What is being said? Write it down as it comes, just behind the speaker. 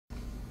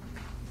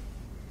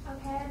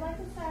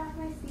start off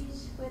my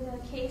speech with a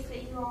case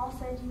that you all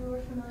said you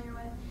were familiar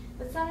with,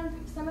 but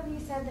some of you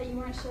said that you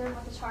weren't sure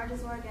what the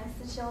charges were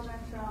against the children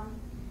from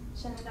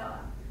Shenandoah.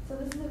 So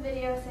this is a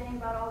video saying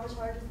about all the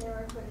charges they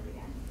were acquitted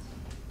against.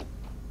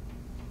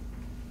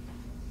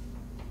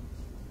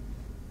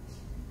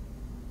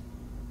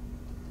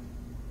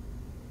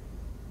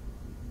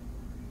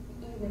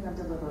 Of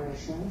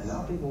deliberations. And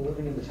now people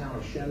living in the town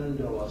of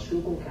Shenandoah,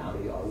 Schuylkill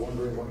County, are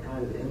wondering what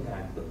kind of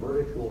impact the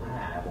verdict will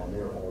have on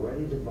their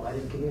already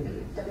divided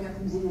community.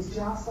 WFMZ's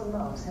Jocelyn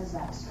Rose has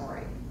that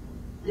story.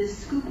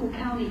 This Schuylkill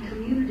County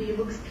community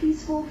looks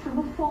peaceful from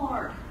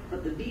afar,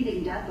 but the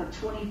beating death of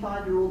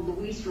 25-year-old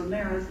Luis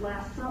Ramirez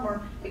last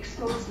summer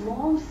exposed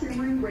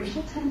long-simmering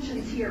racial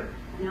tensions here.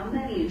 Now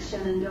many in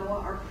Shenandoah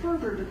are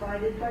further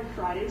divided by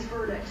Friday's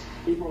verdict.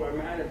 People are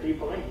mad and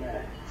people ain't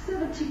mad.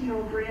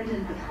 17-year-old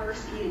Brandon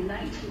Pekarsky and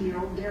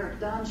 19-year-old Derek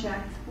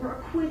Donchak were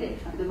acquitted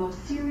of the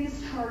most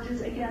serious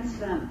charges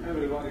against them.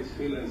 Everybody's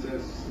feelings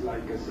is,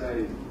 like I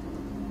say,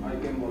 I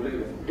can't believe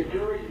it. The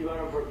jury's got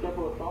them for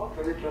triple assault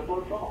and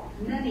triple assault.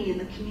 Many in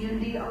the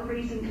community are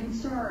raising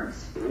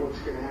concerns. What's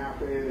going to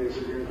happen? Is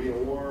there going to be a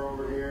war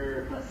over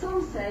here? But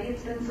some say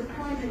it's been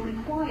surprisingly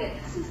quiet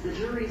since the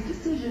jury's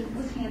decision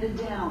was handed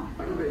down.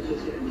 Everybody's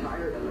just getting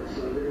tired of it,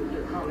 so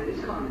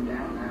it's calming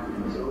down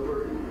now. It's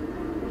over.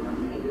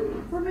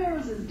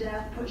 Ramirez's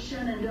death put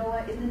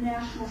Shenandoah in the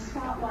national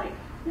spotlight.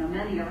 Now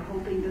many are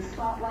hoping the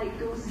spotlight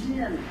goes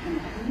dim and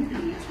the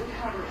community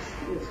recovers.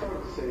 It's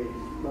hard to say,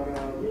 but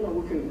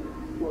we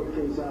can work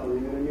things out.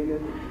 You know what I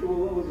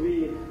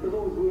mean? There's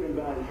always good and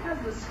bad.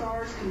 As the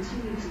scars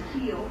continue to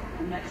heal,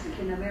 the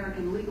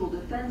Mexican-American Legal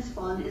Defense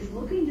Fund is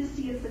looking to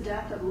see if the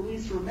death of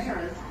Luis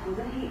Ramirez was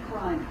a hate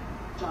crime.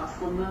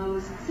 Jocelyn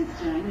Rose,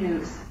 69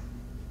 News.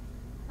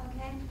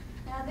 Okay,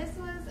 now this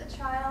was a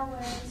trial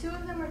where two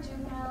of them were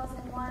juveniles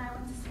and one I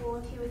went to school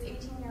with. He was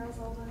 18 years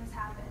old when this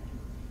happened.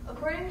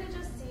 According to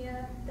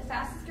Justia, the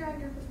fastest growing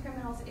group of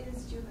criminals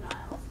is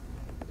juveniles.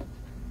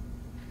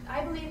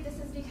 I believe this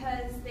is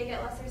because they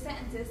get lesser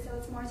sentences, so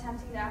it's more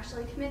tempting to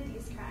actually commit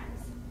these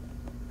crimes.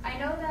 I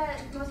know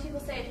that most people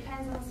say it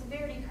depends on the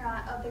severity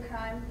of the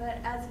crime, but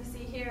as you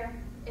see here,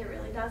 it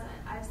really doesn't.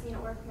 I've seen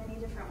it work many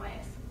different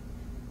ways.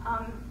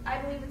 I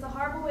believe it's a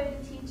horrible way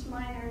to teach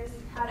minors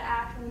how to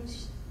act when you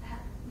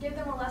give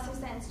them a lesser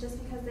sentence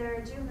just because they're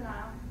a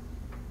juvenile.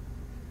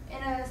 In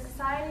a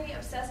society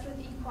obsessed with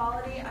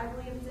equality, I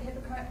believe it's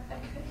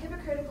a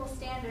hypocritical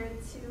standard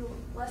to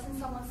lessen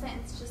someone's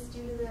sentence just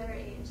due to their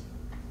age.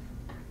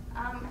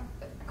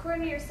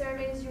 According to your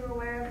surveys, you were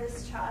aware of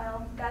this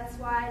child. That's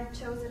why I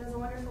chose it as a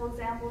wonderful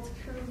example to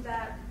prove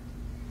that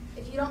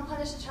if you don't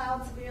punish a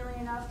child severely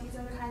enough, these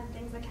are the kinds of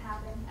things that can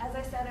happen. As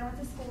I said, I went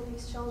to school with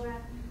these children.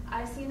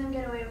 I've seen them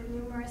get away with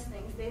numerous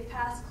things. They've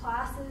passed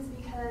classes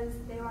because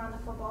they were on the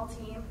football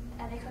team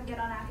and they couldn't get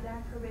on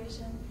academic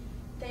probation.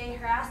 They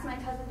harassed my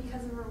cousin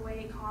because of her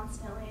weight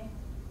constantly.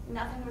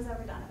 Nothing was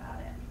ever done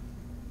about it.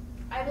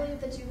 I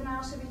believe that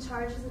juveniles should be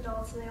charged as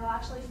adults so they will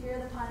actually fear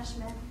the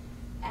punishment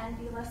and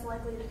be less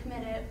likely to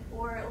commit it,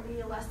 or it will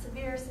be a less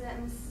severe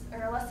sentence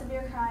or a less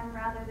severe crime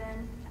rather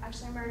than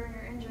actually murdering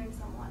or injuring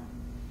someone.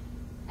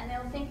 And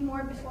they'll think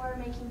more before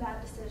making bad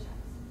decisions.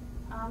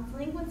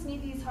 Delinquents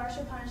need these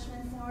harsher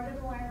punishments in order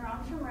to learn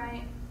wrong from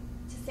right,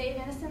 to save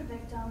innocent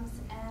victims,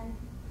 and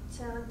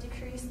to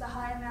decrease the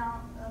high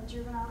amount of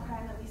juvenile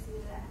crime that we see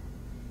today.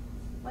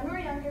 When we're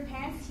younger,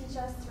 parents teach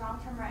us wrong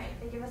from right.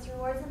 They give us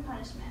rewards and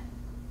punishment.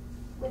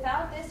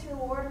 Without this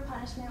reward or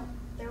punishment,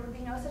 there would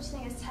be no such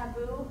thing as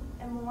taboo,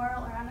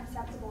 immoral, or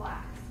unacceptable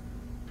acts.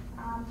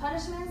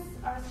 Punishments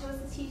are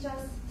supposed to teach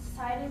us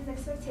society's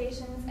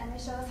expectations, and they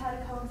show us how to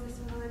coexist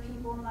with other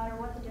people no matter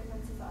what the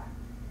differences are.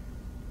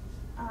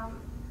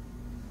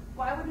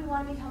 Why would we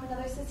want to become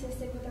another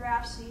statistic with a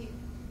rap sheet,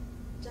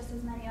 just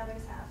as many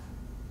others have?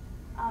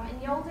 In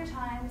the older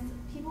times,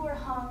 people were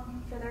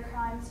hung for their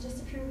crimes just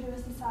to prove to a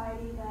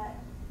society that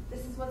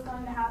this is what's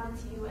going to happen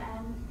to you,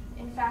 and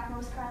in fact,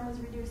 most crime was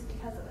reduced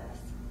because of this.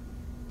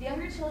 The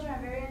younger children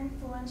are very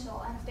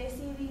influential, and if they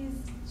see these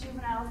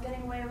juveniles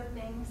getting away with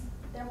things,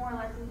 they're more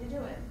likely to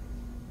do it.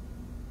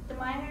 The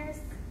minors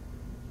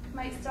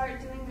might start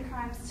doing the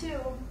crimes too,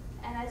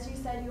 and as you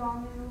said, you all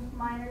knew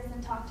minors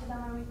and talked to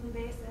them on a weekly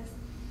basis.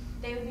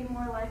 They would be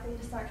more likely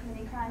to start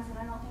committing crimes, and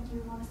I don't think you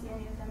would want to see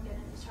any of them get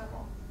into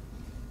trouble.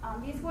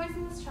 These boys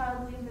in this trial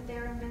believed that they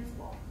were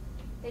invincible.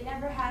 They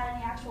never had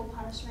any actual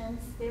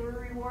punishments. They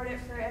were rewarded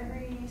for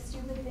every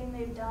stupid thing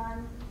they've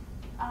done.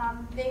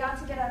 They got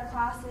to get out of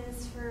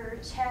classes for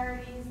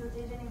charities that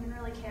they didn't even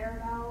really care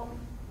about.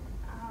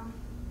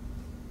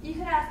 You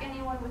could ask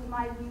anyone with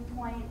my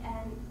viewpoint,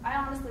 and I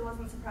honestly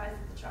wasn't surprised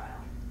at the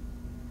trial.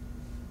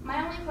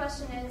 My only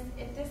question is,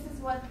 if this is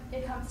what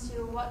it comes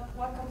to,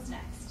 what comes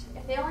next?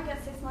 If they only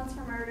get 6 months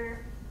for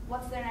murder,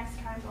 what's their next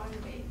crime going to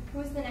be?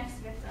 Who's the next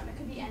victim? It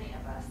could be any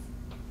of us.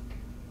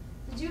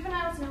 The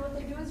juveniles know what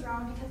they do is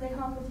wrong because they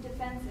come up with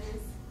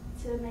defenses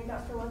to make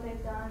up for what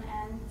they've done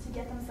and to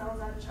get themselves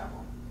out of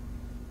trouble.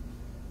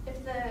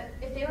 If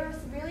they were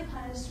severely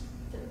punished,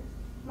 the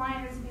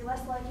minors would be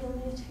less likely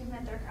to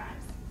commit their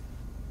crimes.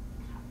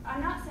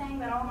 I'm not saying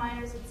that all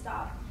minors would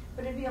stop,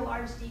 but it would be a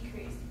large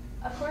decrease.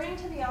 According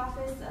to the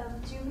Office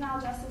of Juvenile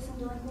Justice and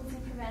Delinquency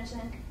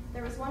Prevention,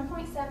 there was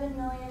 1.7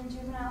 million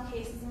juvenile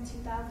cases in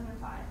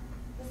 2005.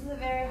 This is a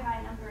very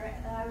high number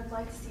that I would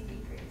like to see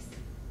decreased.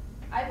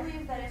 I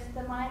believe that if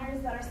the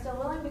minors that are still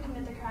willing to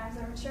commit the crimes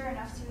are mature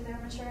enough to, they're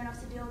mature enough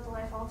to deal with the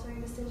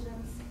life-altering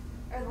decisions,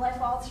 or the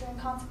life-altering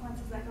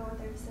consequences that go with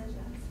their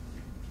decisions.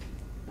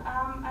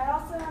 I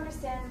also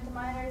understand that the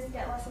minors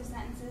get lesser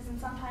sentences, and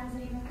sometimes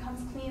it even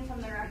comes clean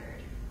from their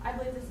record. I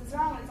believe this is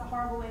wrong. It's a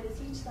horrible way to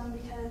teach them,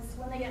 because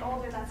when they get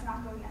older, that's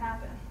not going to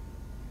happen.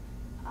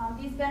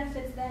 These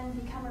benefits then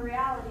become a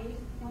reality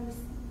when the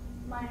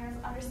minors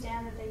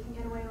understand that they can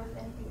get away with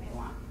anything they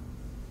want.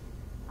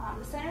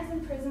 The centers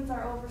and prisons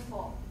are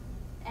overfull,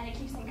 and it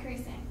keeps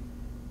increasing.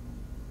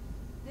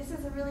 This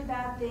is a really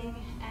bad thing,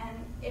 and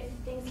if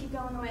things keep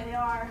going the way they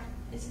are,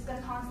 it's just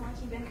going to constantly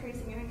keep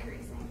increasing and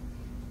increasing.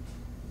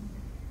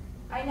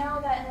 I know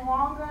that in the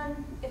long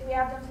run, if we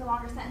have them for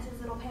longer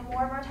sentences, it'll pay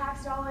more of our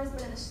tax dollars,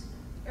 but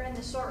in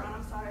the short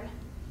run,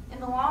 in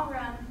the long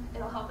run,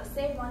 it'll help us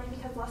save money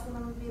because less of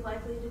them would be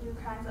likely to do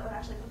crimes that would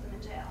actually put them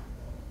in jail.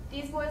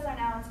 These boys are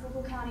now in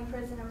Schuylkill County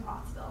Prison in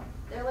Pottsville.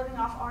 They're living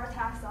off our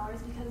tax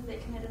dollars because they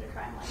committed a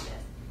crime like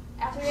this.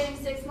 After getting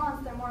 6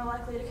 months, they're more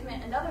likely to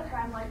commit another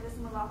crime like this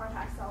and live off our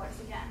tax dollars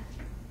again.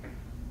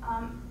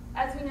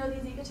 As we know,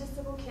 these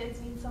egotistical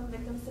kids need some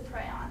victims to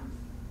prey on.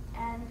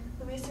 And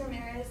Luis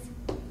Ramirez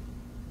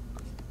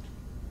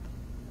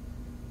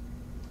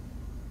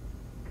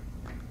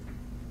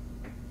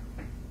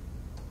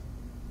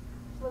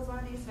was one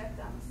of these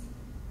victims.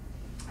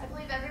 I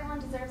believe everyone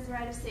deserves the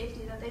right of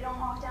safety, that they don't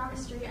walk down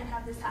the street and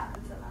have this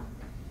happen to them.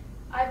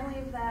 I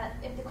believe that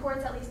if the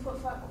courts at least put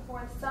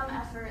forth some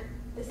effort,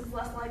 this is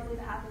less likely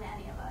to happen to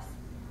any of us.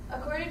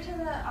 According to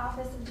the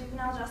Office of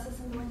Juvenile Justice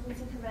and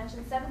Delinquency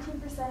Prevention,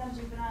 17% of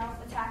juveniles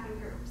attack in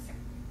groups.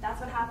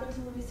 That's what happened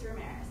to Luis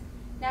Ramirez.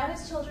 Now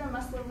his children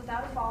must live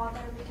without a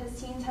father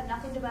because teens had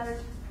nothing better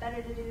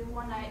to do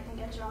one night than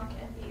get drunk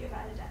and beat a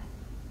guy to death.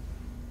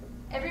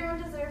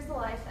 Everyone deserves a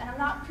life, and I'm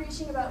not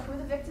preaching about who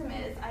the victim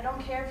is. I don't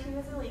care if he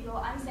was illegal.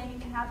 I'm saying it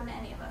can happen to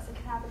any of us. It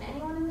can happen to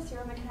anyone in this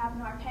room. It can happen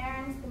to our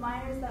parents, the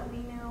minors that we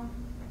knew,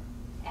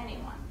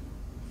 anyone.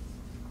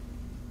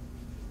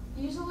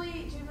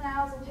 Usually,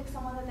 juveniles will pick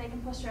someone that they can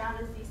push around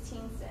as these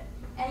teens did.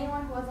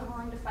 Anyone who wasn't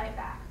willing to fight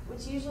back,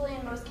 which usually,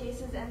 in most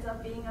cases, ends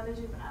up being other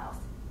juveniles.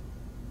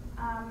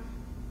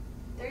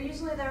 They're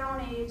usually their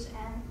own age,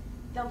 and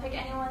they'll pick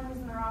anyone who's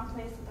in the wrong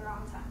place at the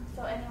wrong time.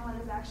 So anyone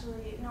is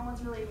actually, no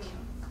one's really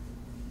immune.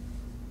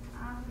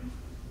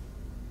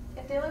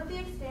 If they live the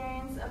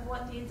experience of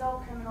what the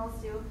adult criminals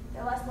do,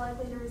 they're less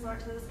likely to resort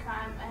to this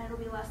crime, and it'll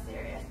be less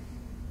serious.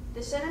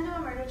 The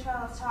Shenandoah murder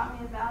trial has taught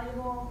me a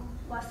valuable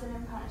lesson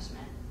in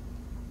punishment.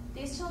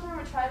 These children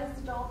were tried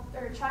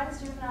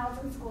as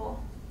juveniles in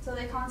school, so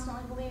they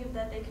constantly believed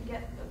that they could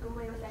get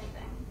away with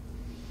anything.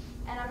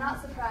 And I'm not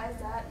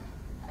surprised at,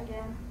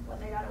 again, what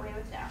they got away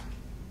with now.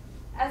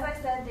 As I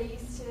said, they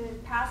used to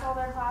pass all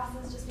their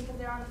classes just because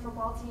they're on the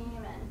football team,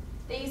 and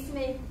they used to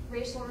make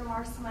racial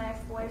remarks to my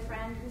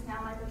ex-boyfriend, who's now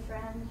my good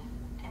friend,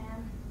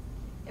 and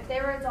if they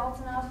were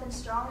adult enough and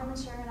strong and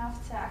mature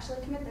enough to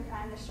actually commit the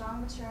crime, they're strong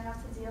and mature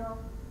enough to deal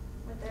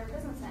with their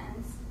prison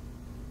sentence.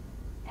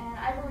 And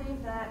I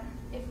believe that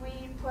if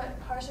we put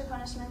harsher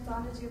punishments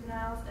onto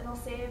juveniles, it'll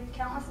save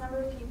countless number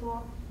of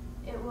people.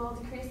 It will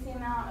decrease the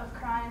amount of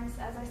crimes.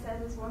 As I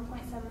said, it was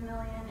 1.7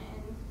 million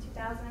in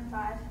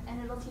 2005,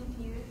 and it'll teach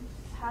youth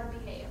how to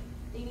behave.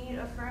 They need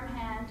a firm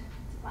hand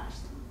to punish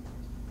them.